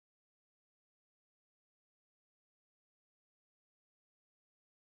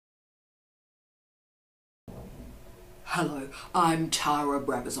Hello, I'm Tara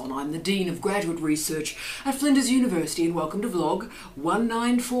Brabazon. I'm the Dean of Graduate Research at Flinders University, and welcome to Vlog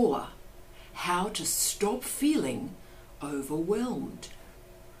 194, How to Stop Feeling Overwhelmed.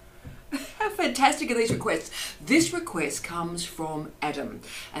 How fantastic are these requests? This request comes from Adam.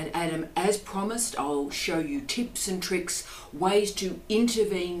 And Adam, as promised, I'll show you tips and tricks, ways to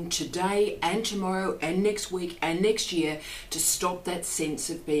intervene today and tomorrow and next week and next year to stop that sense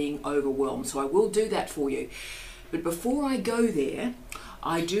of being overwhelmed. So I will do that for you. But before I go there,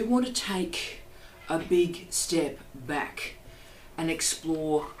 I do want to take a big step back and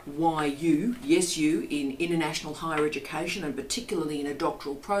explore why you, yes you, in international higher education and particularly in a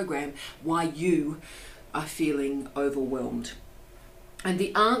doctoral program, why you are feeling overwhelmed. And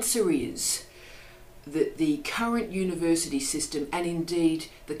the answer is that the current university system and indeed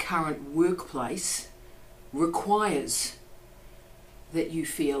the current workplace requires that you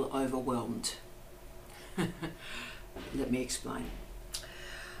feel overwhelmed. Let me explain.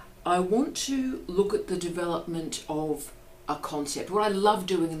 I want to look at the development of a concept. What I love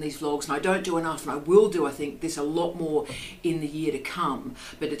doing in these vlogs, and I don't do enough, and I will do, I think, this a lot more in the year to come,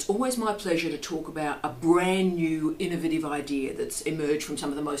 but it's always my pleasure to talk about a brand new innovative idea that's emerged from some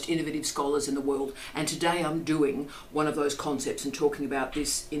of the most innovative scholars in the world. And today I'm doing one of those concepts and talking about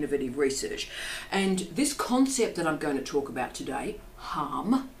this innovative research. And this concept that I'm going to talk about today,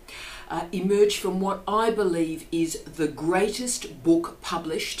 harm, emerged from what I believe is the greatest book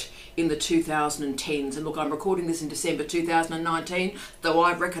published in the 2010s. And look, I'm recording this in December 2019, though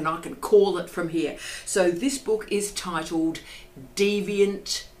I reckon I can call it from here. So this book is titled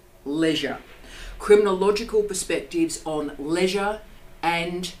Deviant Leisure: Criminological Perspectives on Leisure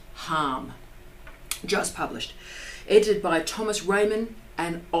and Harm. Just published. Edited by Thomas Raymond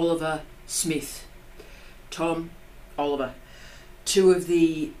and Oliver Smith. Tom, Oliver. Two of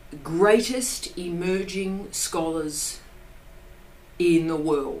the greatest emerging scholars in the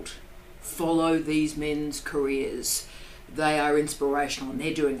world. Follow these men's careers. They are inspirational and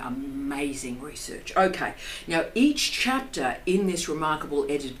they're doing amazing research. Okay, now each chapter in this remarkable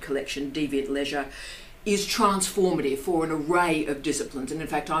edited collection, Deviant Leisure, is transformative for an array of disciplines. And in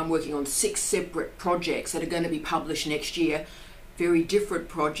fact, I'm working on 6 separate projects that are going to be published next year. Very different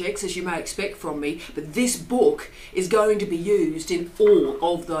projects, as you may expect from me, but this book is going to be used in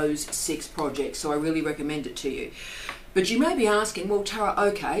all of those 6 projects, so I really recommend it to you. But you may be asking, well, Tara,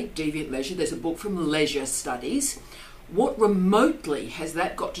 okay, Deviant Leisure, there's a book from Leisure Studies. What remotely has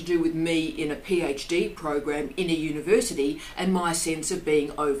that got to do with me in a PhD program in a university and my sense of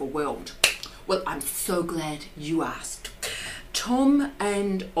being overwhelmed? Well, I'm so glad you asked. Tom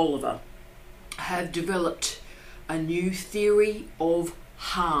and Oliver have developed a new theory of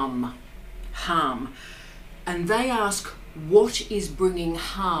harm. And they ask, what is bringing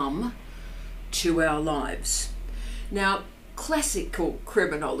harm to our lives? Now, classical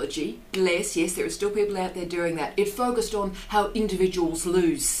criminology, yes, there are still people out there doing that. It focused on how individuals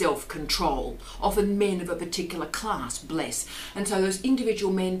lose self-control, often men of a particular class, bless. And so those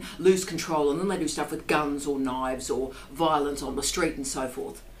individual men lose control and then they do stuff with guns or knives or violence on the street and so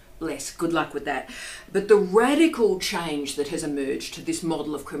forth. Bless, good luck with that. But the radical change that has emerged to this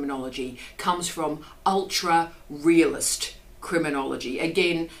model of criminology comes from ultra-realist criminology.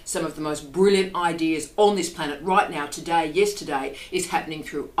 Again, some of the most brilliant ideas on this planet right now, today, yesterday, is happening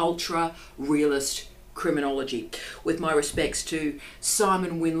through ultra-realist criminology. With my respects to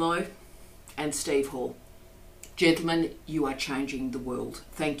Simon Winlow and Steve Hall. Gentlemen, you are changing the world.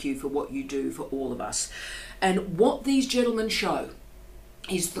 Thank you for what you do for all of us. And what these gentlemen show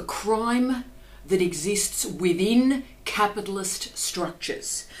is the crime that exists within capitalist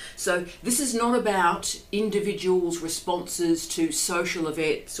structures. So this is not about individuals' responses to social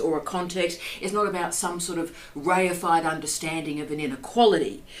events or a context. It's not about some sort of reified understanding of an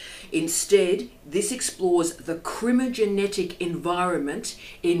inequality. Instead, this explores the crimogenetic environment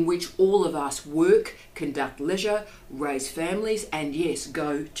in which all of us work, conduct leisure, raise families, and yes,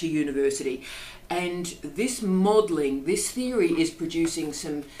 go to university. And this modelling, this theory is producing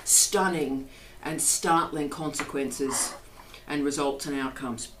some stunning and startling consequences and results and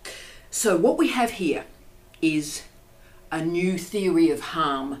outcomes. So what we have here is a new theory of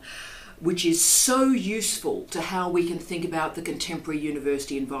harm, which is so useful to how we can think about the contemporary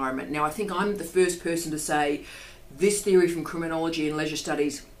university environment. Now, I think I'm the first person to say this theory from criminology and leisure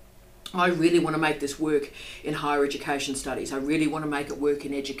studies, I really want to make this work in higher education studies. I really want to make it work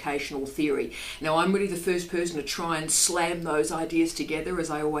in educational theory. Now, I'm really the first person to try and slam those ideas together, as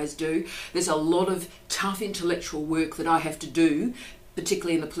I always do. There's a lot of tough intellectual work that I have to do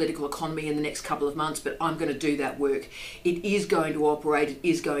particularly in the political economy in the next couple of months, but I'm going to do that work. It is going to operate, it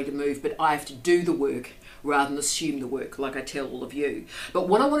is going to move, but I have to do the work rather than assume the work like I tell all of you. But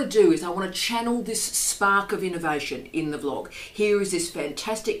what I want to do is I want to channel this spark of innovation in the vlog. Here is this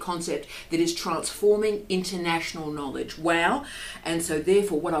fantastic concept that is transforming international knowledge. Wow. And so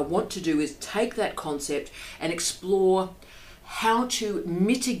therefore what I want to do is take that concept and explore how to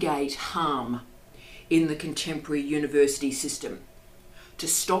mitigate harm in the contemporary university system to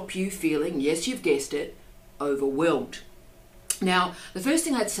stop you feeling, yes, you've guessed it, overwhelmed. Now, the first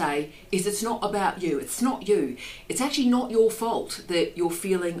thing I'd say is it's not about you. It's not you. It's actually not your fault that you're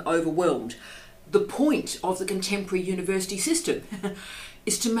feeling overwhelmed. The point of the contemporary university system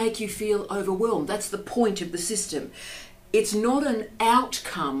is to make you feel overwhelmed. That's the point of the system. It's not an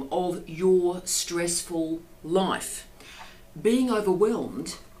outcome of your stressful life. Being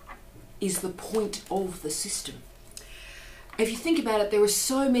overwhelmed is the point of the system. If you think about it, there are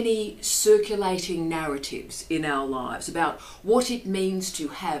so many circulating narratives in our lives about what it means to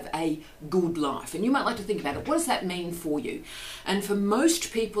have a good life. And you might like to think about it. What does that mean for you? And for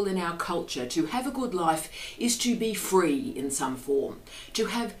most people in our culture, to have a good life is to be free in some form, to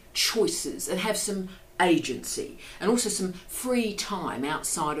have choices and have some agency and also some free time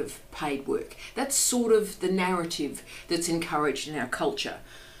outside of paid work. That's sort of the narrative that's encouraged in our culture.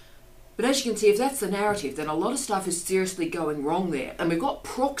 But as you can see, if that's the narrative, then a lot of stuff is seriously going wrong there. And we've got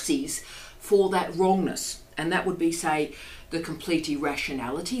proxies for that wrongness. And that would be, say, the complete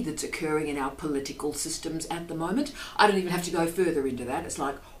irrationality that's occurring in our political systems at the moment. I don't even have to go further into that. It's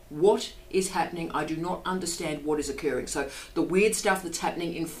like, what is happening? I do not understand what is occurring. So the weird stuff that's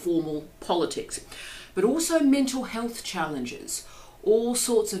happening in formal politics. But also mental health challenges. All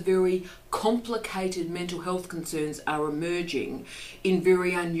sorts of very complicated mental health concerns are emerging in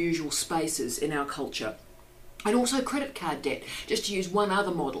very unusual spaces in our culture. And also credit card debt, just to use one other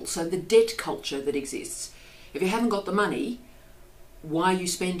model. So the debt culture that exists. If you haven't got the money, why are you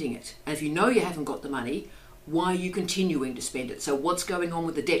spending it? And if you know you haven't got the money, why are you continuing to spend it? So what's going on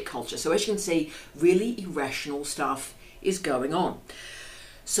with the debt culture? So as you can see, really irrational stuff is going on.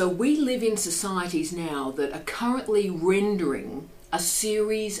 So we live in societies now that are currently rendering a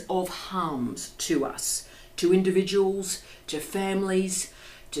series of harms to us, to individuals, to families,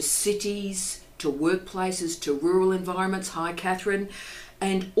 to cities, to workplaces, to rural environments. Hi, Catherine.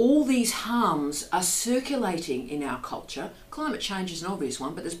 And all these harms are circulating in our culture. Climate change is an obvious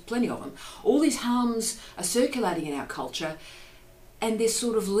one, but there's plenty of them. All these harms are circulating in our culture and they're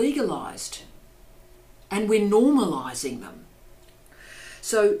sort of legalised. And we're normalising them.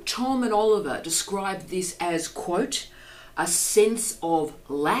 So Tom and Oliver described this as, quote, a sense of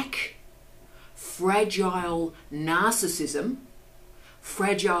lack, fragile narcissism,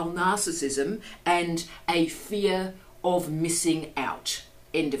 and a fear of missing out,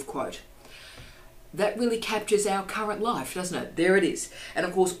 end of quote. That really captures our current life, doesn't it? There it is. And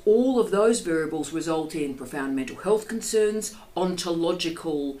of course, all of those variables result in profound mental health concerns,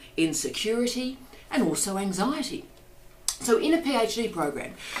 ontological insecurity, and also anxiety. So in a PhD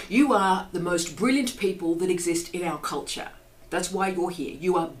program, you are the most brilliant people that exist in our culture. That's why you're here.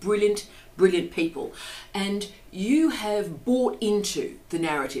 You are brilliant, brilliant people. And you have bought into the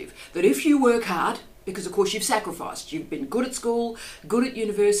narrative that if you work hard, because of course you've sacrificed, you've been good at school, good at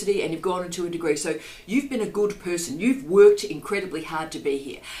university, and you've gone into a degree. So you've been a good person. You've worked incredibly hard to be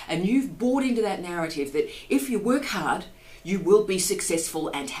here. And you've bought into that narrative that if you work hard, you will be successful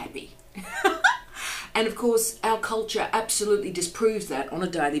and happy. And of course, our culture absolutely disproves that on a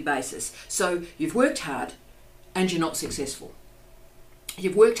daily basis. So you've worked hard and you're not successful.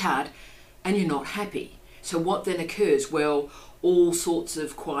 You've worked hard and you're not happy. So what then occurs? Well, all sorts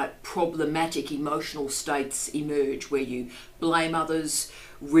of quite problematic emotional states emerge where you blame others,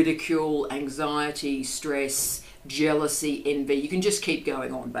 ridicule, anxiety, stress, jealousy, envy. You can just keep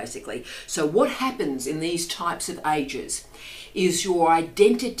going on, basically. So what happens in these types of ages is your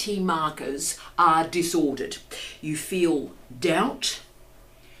identity markers are disordered. You feel doubt,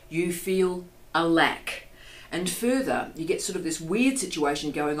 you feel a lack. And further, you get sort of this weird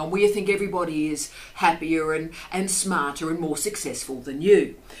situation going on where you think everybody is happier and smarter and more successful than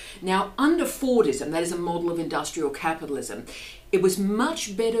you. Now, under Fordism, that is a model of industrial capitalism, it was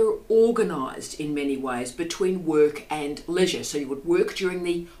much better organised in many ways between work and leisure. So you would work during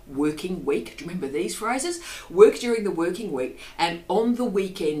the working week. Do you remember these phrases? Work during the working week, and on the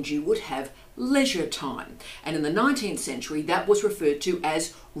weekend you would have leisure time. And in the 19th century, that was referred to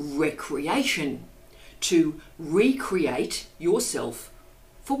as recreation, to recreate yourself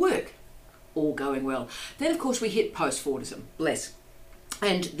for work. All going well. Then, of course, we hit post-Fordism, bless,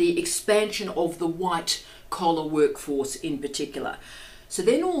 and the expansion of the white-collar workforce in particular. So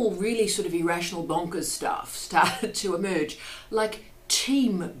then all really sort of irrational bonkers stuff started to emerge, like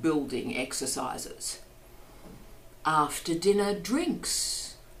team-building exercises. after dinner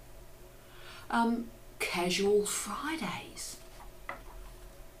drinks, casual Fridays.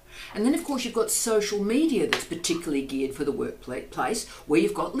 And then of course you've got social media that's particularly geared for the workplace, where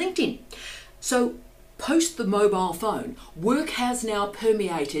you've got LinkedIn. So post the mobile phone, work has now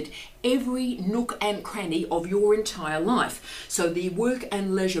permeated every nook and cranny of your entire life. So the work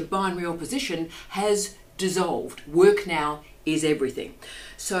and leisure binary opposition has dissolved. Work now is everything.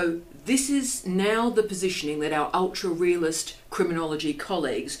 So this is now the positioning that our ultra-realist criminology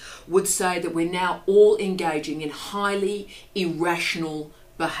colleagues would say, that we're now all engaging in highly irrational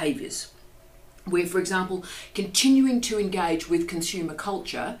behaviours. We're, for example, continuing to engage with consumer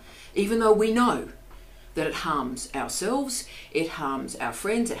culture, even though we know that it harms ourselves, it harms our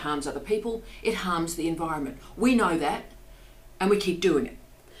friends, it harms other people, it harms the environment. We know that, and we keep doing it.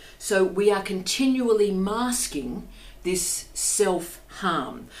 So we are continually masking this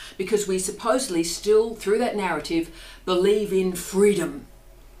self-harm because we supposedly still, through that narrative, believe in freedom.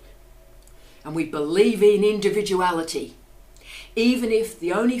 And we believe in individuality. Even if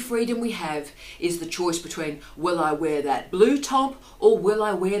the only freedom we have is the choice between, will I wear that blue top or will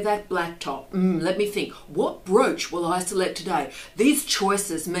I wear that black top? Let me think. What brooch will I select today? These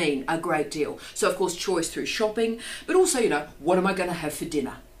choices mean a great deal. So of course, choice through shopping, but also, what am I going to have for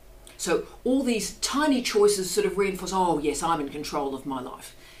dinner? So all these tiny choices sort of reinforce, oh yes, I'm in control of my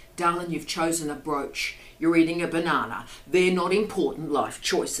life. Darling, you've chosen a brooch. You're eating a banana. They're not important life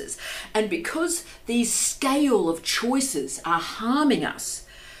choices. And because these scale of choices are harming us,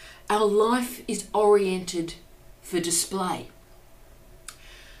 our life is oriented for display,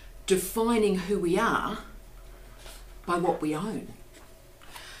 defining who we are by what we own.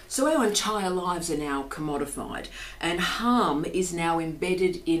 So our entire lives are now commodified, and harm is now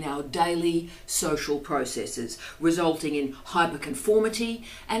embedded in our daily social processes, resulting in hyperconformity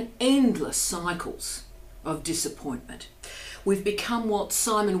and endless cycles of disappointment. We've become what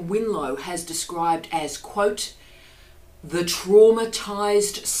Simon Winlow has described as, quote, the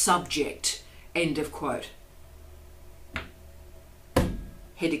traumatized subject, end of quote.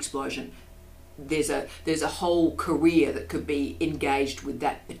 Head explosion. There's a whole career that could be engaged with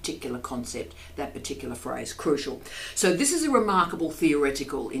that particular concept, that particular phrase, crucial. So this is a remarkable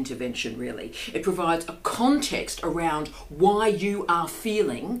theoretical intervention, really. It provides a context around why you are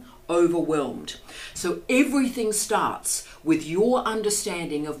feeling overwhelmed. So everything starts with your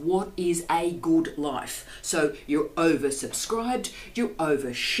understanding of what is a good life. So you're oversubscribed, you're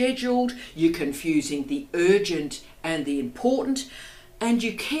overscheduled, you're confusing the urgent and the important, and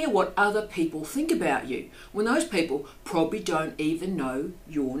you care what other people think about you, when those people probably don't even know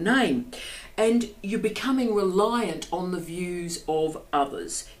your name. And you're becoming reliant on the views of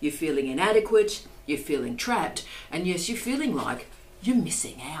others. You're feeling inadequate, you're feeling trapped, and yes, you're feeling like you're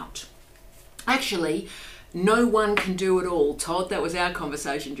missing out. Actually, no one can do it all, Todd. That was our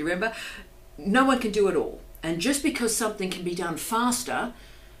conversation, do you remember? No one can do it all. And just because something can be done faster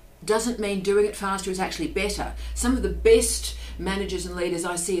doesn't mean doing it faster is actually better. Some of the best managers and leaders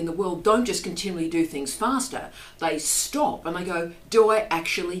I see in the world don't just continually do things faster. They stop and they go, do I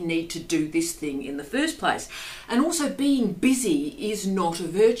actually need to do this thing in the first place? And also, being busy is not a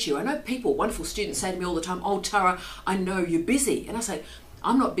virtue. I know people, wonderful students, say to me all the time, oh Tara, I know you're busy. And I say,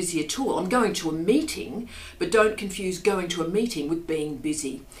 I'm not busy at all. I'm going to a meeting, but don't confuse going to a meeting with being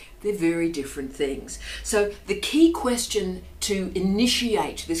busy. They're very different things. So the key question to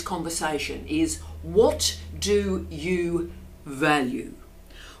initiate this conversation is, what do you value?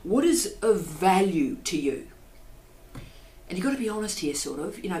 What is of value to you? And you've got to be honest here, sort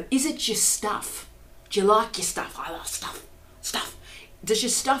of. Is it your stuff? Do you like your stuff? I love stuff. Stuff. Does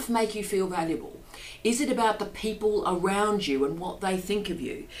your stuff make you feel valuable? Is it about the people around you and what they think of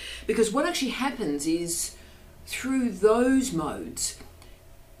you? Because what actually happens is, through those modes,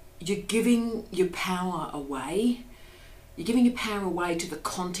 you're giving your power away. You're giving your power away to the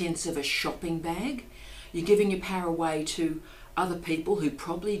contents of a shopping bag. You're giving your power away to other people who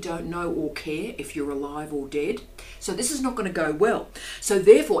probably don't know or care if you're alive or dead. So this is not going to go well. So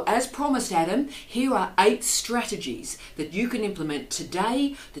therefore, as promised, Adam, here are 8 strategies that you can implement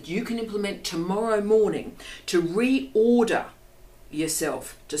today, that you can implement tomorrow morning to reorder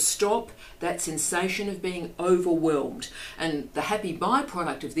yourself, to stop that sensation of being overwhelmed. And the happy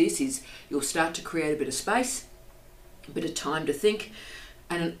byproduct of this is you'll start to create a bit of space, a bit of time to think,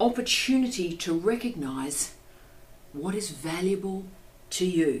 and an opportunity to recognize what is valuable to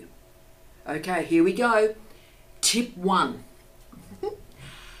you. Okay, here we go. Tip 1.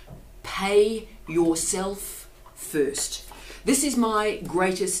 Pay yourself first. This is my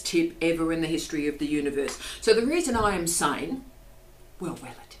greatest tip ever in the history of the universe. So the reason I am sane, well,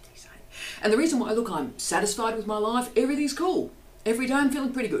 relatively sane, And the reason why, look, I'm satisfied with my life, everything's cool. Every day I'm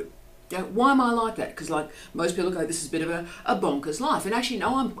feeling pretty good. Why am I like that? Because like most people go, this is a bit of a bonkers life. And actually,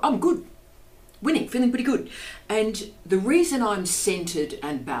 no, I'm good. Winning, feeling pretty good. And the reason I'm centered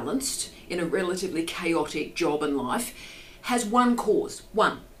and balanced in a relatively chaotic job and life has one cause.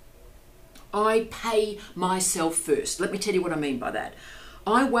 One, I pay myself first. Let me tell you what I mean by that.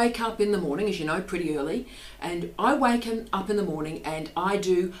 I wake up in the morning, as you know, pretty early, and I wake up in the morning and I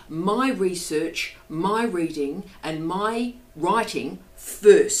do my research, my reading, and my writing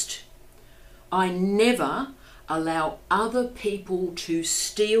first. I never allow other people to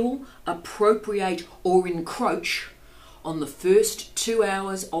steal, appropriate, or encroach on the first 2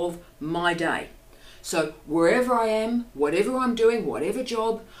 hours of my day. So wherever I am, whatever I'm doing, whatever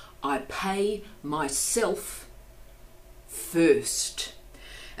job, I pay myself first.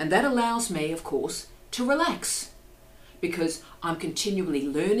 And that allows me, of course, to relax because I'm continually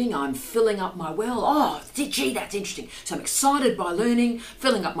learning, I'm filling up my well. Oh, gee, that's interesting. So I'm excited by learning,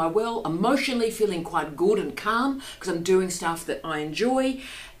 filling up my well, emotionally feeling quite good and calm because I'm doing stuff that I enjoy.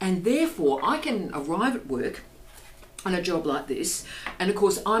 And therefore, I can arrive at work on a job like this. And of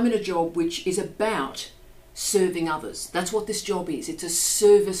course, I'm in a job which is about serving others. That's what this job is. It's a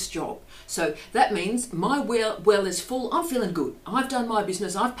service job. So that means my well is full. I'm feeling good. I've done my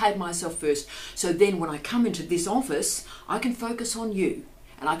business. I've paid myself first. So then when I come into this office, I can focus on you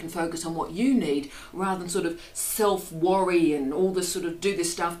and I can focus on what you need rather than sort of self-worry and all this sort of do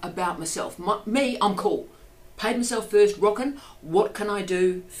this stuff about myself. Me, I'm cool. Paid myself first, rocking. What can I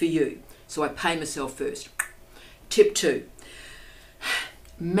do for you? So I pay myself first. Tip 2.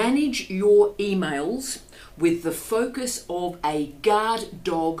 Manage your emails with the focus of a guard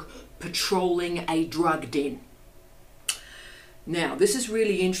dog patrolling a drug den. Now, this is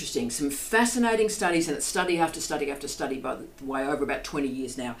really interesting. Some fascinating studies, and it's study after study after study, by the way, over about 20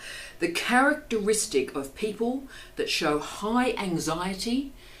 years now. The characteristic of people that show high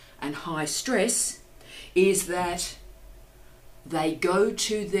anxiety and high stress is that they go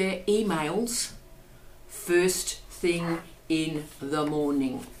to their emails first thing in the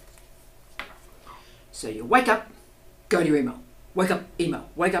morning. So you wake up, go to your email. Wake up, email.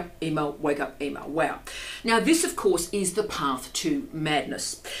 Wake up, email. Wake up, email. Wow. Now this, of course, is the path to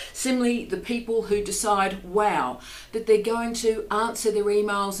madness. Similarly, the people who decide, wow, that they're going to answer their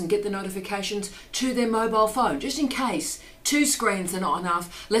emails and get the notifications to their mobile phone, just in case 2 screens are not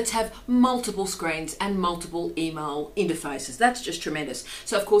enough. Let's have multiple screens and multiple email interfaces. That's just tremendous.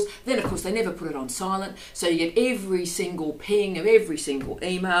 So of course, they never put it on silent. So you get every single ping of every single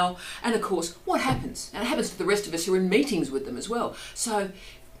email. And of course, what happens? And it happens to the rest of us who are in meetings with them as well. So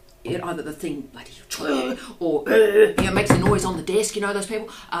either the thing bloody or makes a noise on the desk, you know those people,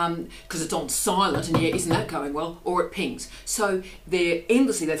 because it's on silent and isn't that going well, or it pings. So they're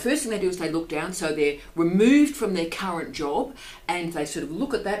endlessly, the first thing they do is they look down, so they're removed from their current job and they sort of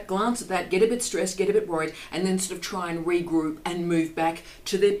look at that, glance at that, get a bit stressed, get a bit worried, and then sort of try and regroup and move back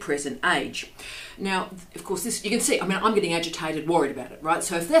to their present age. Now, of course, this, you can see, I mean, I'm getting agitated, worried about it, right?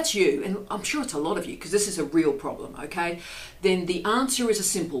 So if that's you, and I'm sure it's a lot of you, because this is a real problem, okay, then the answer is a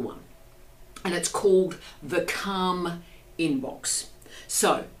simple one, and it's called the calm inbox.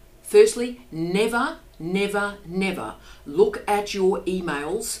 So, firstly, never, never, never look at your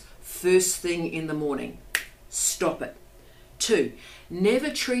emails first thing in the morning. Stop it. 2,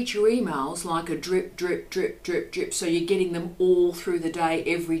 never treat your emails like a drip, drip, drip, drip, drip, so you're getting them all through the day,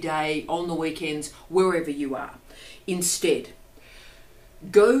 every day, on the weekends, wherever you are. Instead,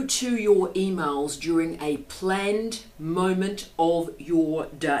 go to your emails during a planned moment of your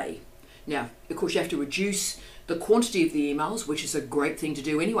day. Now, of course, you have to reduce the quantity of the emails, which is a great thing to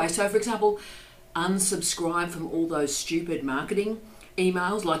do anyway. So, for example, unsubscribe from all those stupid marketing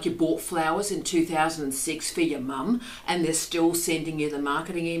emails, like you bought flowers in 2006 for your mum and they're still sending you the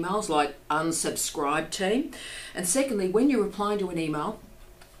marketing emails, like unsubscribe team. And secondly, when you're replying to an email,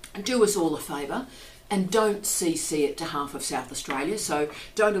 do us all a favour and don't CC it to half of South Australia. So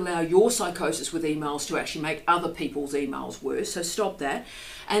don't allow your psychosis with emails to actually make other people's emails worse. So stop that.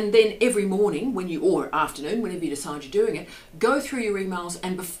 And then every morning, or afternoon, whenever you decide you're doing it, go through your emails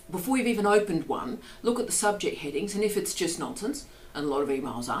and before you've even opened one, look at the subject headings, and if it's just nonsense, and a lot of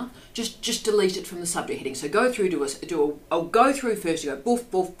emails are, just delete it from the subject heading. So go through, go through first, you go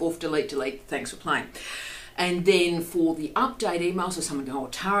boof, boof, boof, delete, delete, thanks for playing. And then for the update emails, so someone go, oh,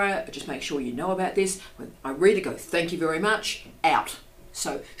 Tara, just make sure you know about this. When I read it, go, thank you very much, out.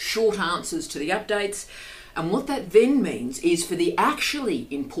 So short answers to the updates. And what that then means is for the actually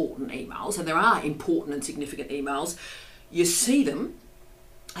important emails, and there are important and significant emails, you see them,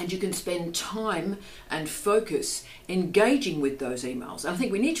 and you can spend time and focus engaging with those emails. And I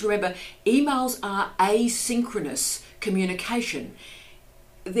think we need to remember emails are asynchronous communication.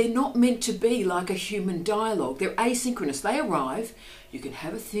 They're not meant to be like a human dialogue. They're asynchronous. They arrive, you can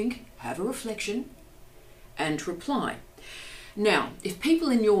have a think, have a reflection, and reply. Now, if people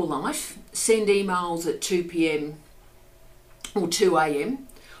in your life send emails at 2 p.m. or 2 a.m.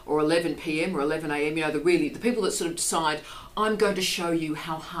 or 11 p.m. or 11 a.m., the people that sort of decide, I'm going to show you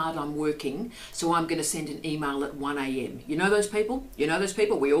how hard I'm working, so I'm going to send an email at 1 a.m. You know those people? You know those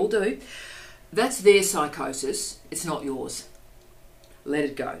people? We all do. That's their psychosis. It's not yours. Let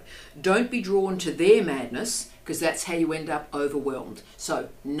it go. Don't be drawn to their madness, because that's how you end up overwhelmed. So,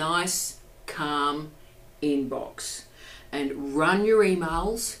 nice, calm inbox. And run your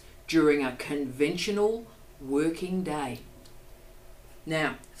emails during a conventional working day.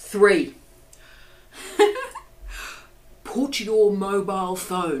 Now, 3. Put your mobile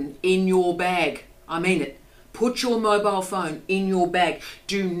phone in your bag. I mean it. Put your mobile phone in your bag.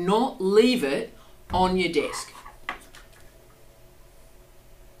 Do not leave it on your desk.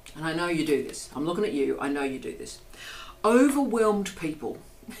 And I know you do this. I'm looking at you. I know you do this. Overwhelmed people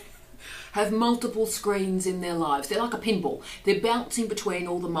have multiple screens in their lives. They're like a pinball. They're bouncing between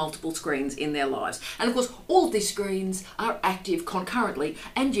all the multiple screens in their lives. And of course, all of these screens are active concurrently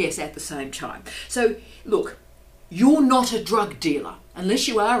and yes, at the same time. So look, you're not a drug dealer, unless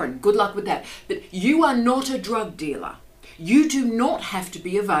you are, and good luck with that. But you are not a drug dealer. You do not have to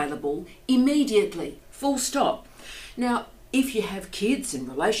be available immediately, full stop. Now, if you have kids and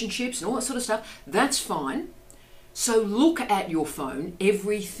relationships and all that sort of stuff, that's fine. So look at your phone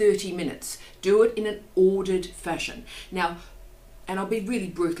every 30 minutes. Do it in an ordered fashion. Now, and I'll be really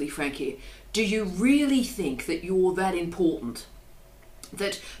brutally frank here, do you really think that you're that important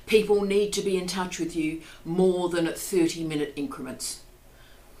that people need to be in touch with you more than at 30-minute increments?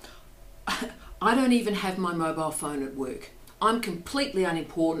 I don't even have my mobile phone at work. I'm completely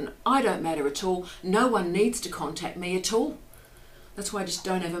unimportant. I don't matter at all. No one needs to contact me at all. That's why I just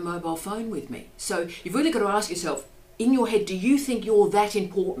don't have a mobile phone with me. So you've really got to ask yourself, in your head, do you think you're that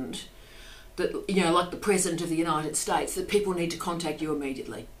important that, like the President of the United States, that people need to contact you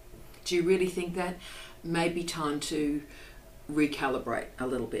immediately? Do you really think that? Maybe time to recalibrate a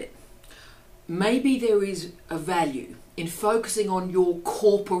little bit. Maybe there is a value in focusing on your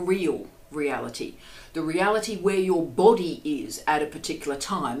corporeal reality, the reality where your body is at a particular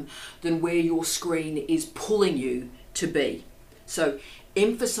time, than where your screen is pulling you to be. So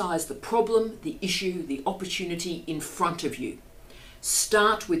emphasize the problem, the issue, the opportunity in front of you.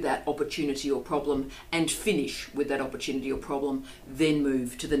 Start with that opportunity or problem and finish with that opportunity or problem, then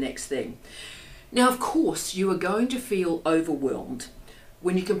move to the next thing. Now, of course, you are going to feel overwhelmed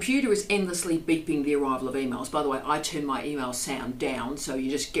when your computer is endlessly beeping the arrival of emails. By the way, I turn my email sound down, so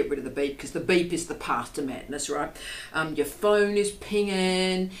you just get rid of the beep, because the beep is the path to madness, right? Your phone is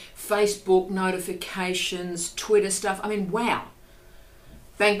pinging, Facebook notifications, Twitter stuff. I mean, wow.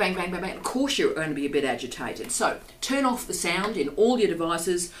 Bang, bang, bang, bang, bang. Of course you're going to be a bit agitated. So turn off the sound in all your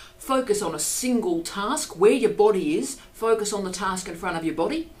devices. Focus on a single task where your body is. Focus on the task in front of your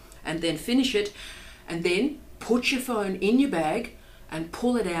body and then finish it. And then put your phone in your bag and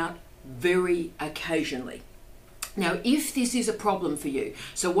pull it out very occasionally. Now, if this is a problem for you,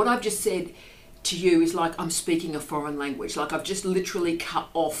 so what I've just said to you is like I'm speaking a foreign language, like I've just literally cut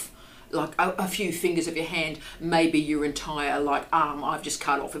off like a few fingers of your hand, maybe your entire arm I've just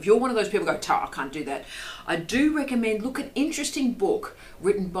cut off. If you're one of those people who go, I can't do that, I do recommend, look at an interesting book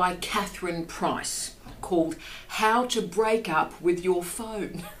written by Catherine Price called How to Break Up with Your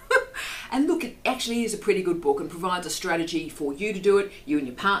Phone. And look, it actually is a pretty good book and provides a strategy for you to do it, you and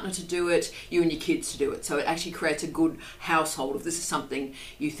your partner to do it, you and your kids to do it. So it actually creates a good household if this is something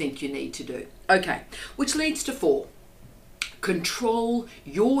you think you need to do. Okay, which leads to 4. Control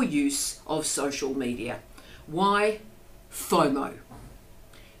your use of social media. Why? FOMO.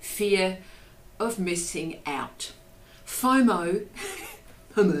 Fear of missing out. FOMO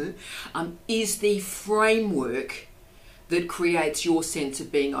is the framework that creates your sense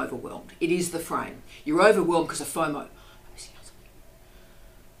of being overwhelmed. It is the frame. You're overwhelmed because of FOMO.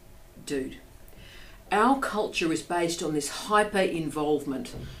 Dude, our culture is based on this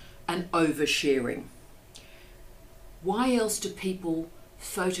hyper-involvement and oversharing. Why else do people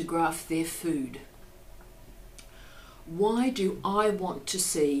photograph their food? Why do I want to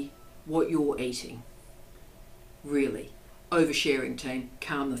see what you're eating? Really? Oversharing, team,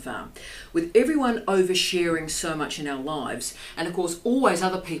 calm the farm. With everyone oversharing so much in our lives, and of course always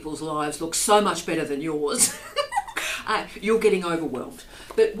other people's lives look so much better than yours, you're getting overwhelmed.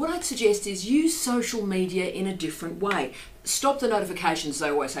 But what I'd suggest is use social media in a different way. stop the notifications, they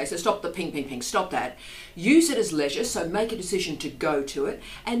always say, so stop the ping, ping, ping, stop that. Use it as leisure, so make a decision to go to it.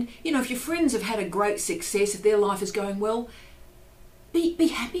 And, you know, if your friends have had a great success, if their life is going well, be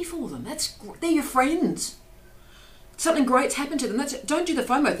happy for them. They're your friends. Something great's happened to them. Don't do the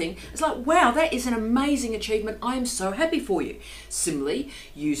FOMO thing. It's like, wow, that is an amazing achievement. I am so happy for you. Similarly,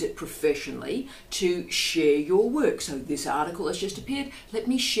 use it professionally to share your work. So this article has just appeared. Let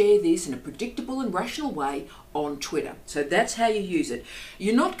me share this in a predictable and rational way on Twitter. So that's how you use it.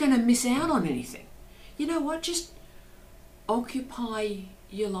 You're not going to miss out on anything. You know what? Just occupy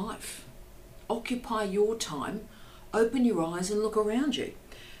your life. Occupy your time. Open your eyes and look around you.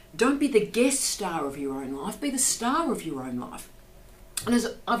 Don't be the guest star of your own life, be the star of your own life. And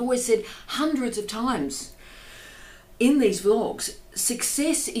as I've always said hundreds of times in these vlogs,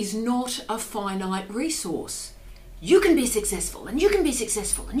 success is not a finite resource. You can be successful, and you can be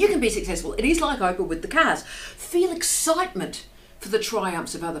successful, and you can be successful. It is like Oprah with the cars. Feel excitement for the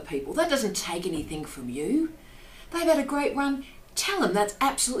triumphs of other people. That doesn't take anything from you. They've had a great run. Tell them that's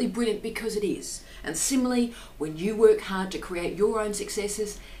absolutely brilliant, because it is. And similarly, when you work hard to create your own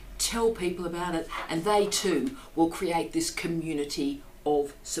successes, tell people about it, and they too will create this community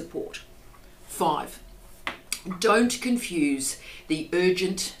of support. 5, don't confuse the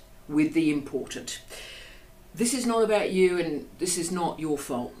urgent with the important. This is not about you, and this is not your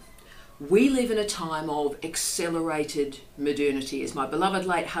fault. We live in a time of accelerated modernity. As my beloved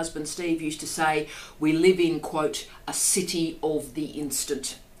late husband Steve used to say, we live in, quote, a city of the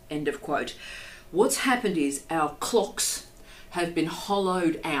instant, end of quote. What's happened is our clocks have been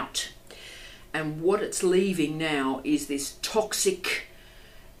hollowed out, and what it's leaving now is this toxic,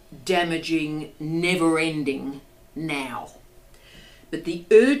 damaging, never-ending now. But the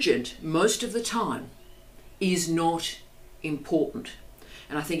urgent, most of the time, is not important.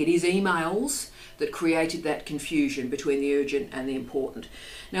 And I think it is emails that created that confusion between the urgent and the important.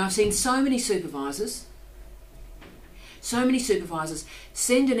 Now, I've seen so many supervisors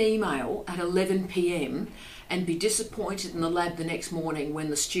send an email at 11 p.m. and be disappointed in the lab the next morning when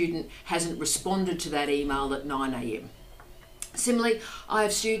the student hasn't responded to that email at 9 a.m. Similarly, I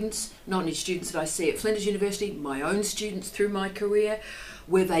have students, not only students that I see at Flinders University, my own students through my career,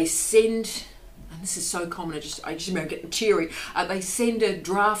 where they send, and this is so common, I just remember getting teary, they send a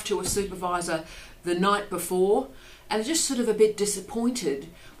draft to a supervisor the night before, and they're just sort of a bit disappointed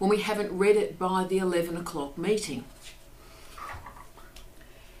when we haven't read it by the 11 o'clock meeting.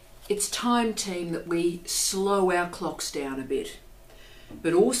 It's time, team, that we slow our clocks down a bit.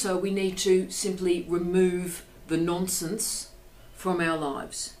 But also we need to simply remove the nonsense from our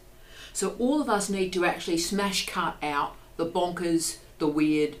lives. So all of us need to actually smash cut out the bonkers, the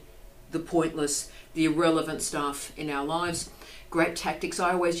weird, the pointless, the irrelevant stuff in our lives. Great tactics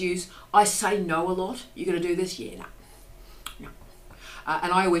I always use. I say no a lot. You're going to do this? Yeah, no.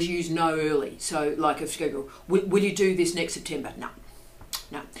 And I always use no early. So like if you go, will you do this next September? No.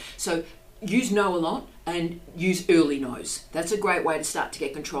 No. So use no a lot and use early no's. That's a great way to start to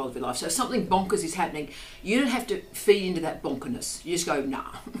get control of your life. So if something bonkers is happening, you don't have to feed into that bonkerness. You just go,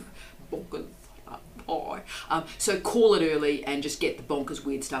 nah, bonkers. So call it early and just get the bonkers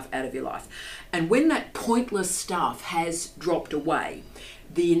weird stuff out of your life. And when that pointless stuff has dropped away,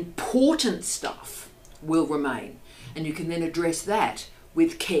 the important stuff will remain. And you can then address that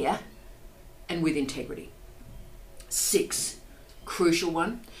with care and with integrity. 6, crucial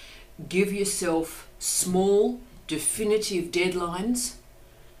one, give yourself small, definitive deadlines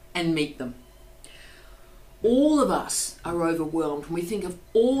and meet them. All of us are overwhelmed when we think of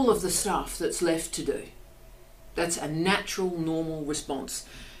all of the stuff that's left to do. That's a natural, normal response.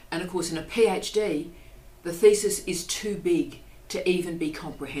 And of course, in a PhD, the thesis is too big to even be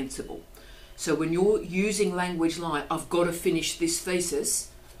comprehensible. So when you're using language like, I've got to finish this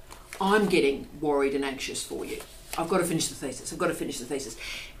thesis, I'm getting worried and anxious for you. I've got to finish the thesis. I've got to finish the thesis.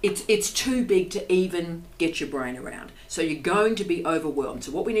 It's too big to even get your brain around. So you're going to be overwhelmed.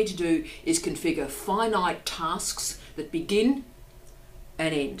 So what we need to do is configure finite tasks that begin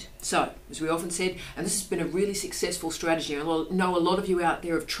and end. So, as we often said, and this has been a really successful strategy. I know a lot of you out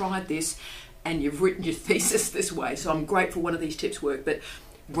there have tried this and you've written your thesis this way. So I'm grateful one of these tips work. But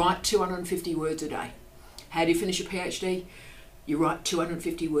write 250 words a day. How do you finish your PhD? You write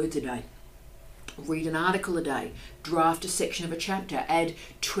 250 words a day. Read an article a day, draft a section of a chapter, add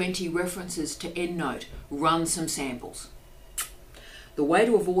 20 references to EndNote, run some samples. The way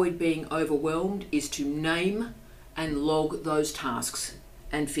to avoid being overwhelmed is to name and log those tasks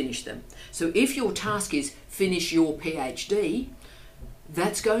and finish them. So if your task is finish your PhD,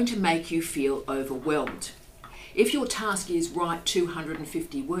 that's going to make you feel overwhelmed. If your task is write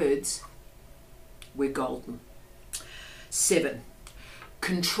 250 words, we're golden. 7,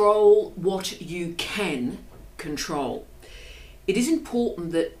 control what you can control. It is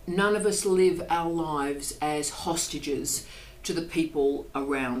important that none of us live our lives as hostages to the people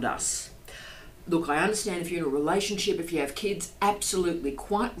around us. Look, I understand if you're in a relationship, if you have kids, absolutely,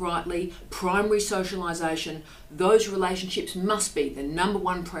 quite rightly, primary socialisation, those relationships must be the number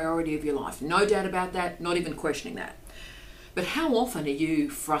one priority of your life. No doubt about that, not even questioning that. But how often are you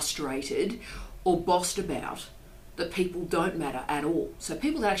frustrated or bossed about that people don't matter at all? So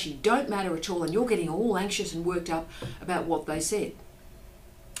people that actually don't matter at all, and you're getting all anxious and worked up about what they said.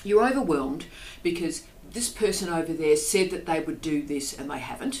 You're overwhelmed because this person over there said that they would do this and they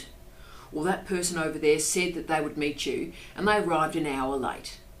haven't. Or that person over there said that they would meet you and they arrived an hour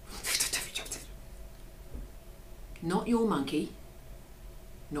late. Not your monkey,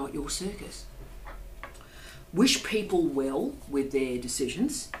 not your circus. Wish people well with their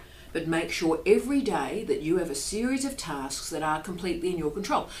decisions, but make sure every day that you have a series of tasks that are completely in your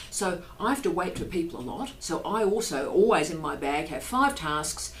control. So I have to wait for people a lot. So I also always in my bag have 5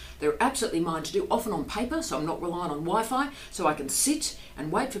 tasks that are absolutely mine to do, often on paper, so I'm not relying on Wi-Fi, so I can sit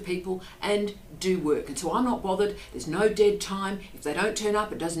and wait for people and do work. And so I'm not bothered. There's no dead time. If they don't turn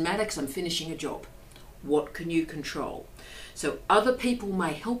up, it doesn't matter because I'm finishing a job. What can you control? So other people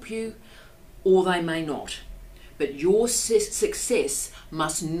may help you or they may not. But your success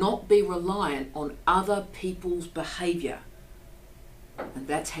must not be reliant on other people's behaviour. And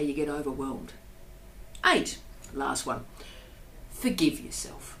that's how you get overwhelmed. 8, last one. Forgive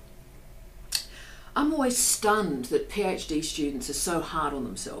yourself. I'm always stunned that PhD students are so hard on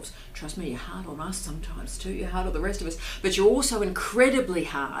themselves. Trust me, you're hard on us sometimes too. You're hard on the rest of us. But you're also incredibly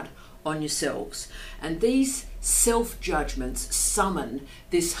hard on yourselves. And these self-judgments summon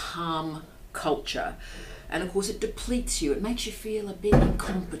this harm culture. And of course it depletes you. It makes you feel a bit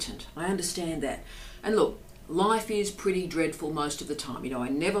incompetent. I understand that. And look, life is pretty dreadful most of the time. You know, I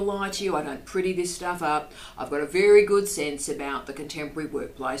never lie to you. I don't pretty this stuff up. I've got a very good sense about the contemporary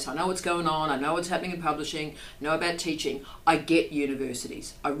workplace. I know what's going on. I know what's happening in publishing. I know about teaching. I get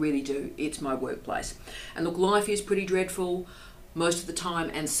universities. I really do. It's my workplace. And look, life is pretty dreadful most of the time,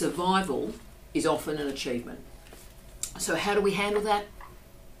 and survival is often an achievement. So how do we handle that?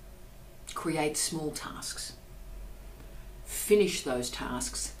 Create small tasks. Finish those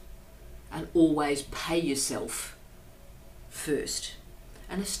tasks and always pay yourself first.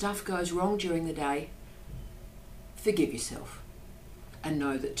 And if stuff goes wrong during the day, forgive yourself and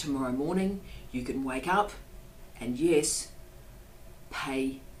know that tomorrow morning you can wake up and yes,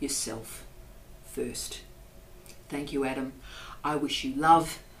 pay yourself first. Thank you, Adam. I wish you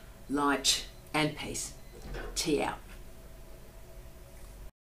love, light and peace. Tea out.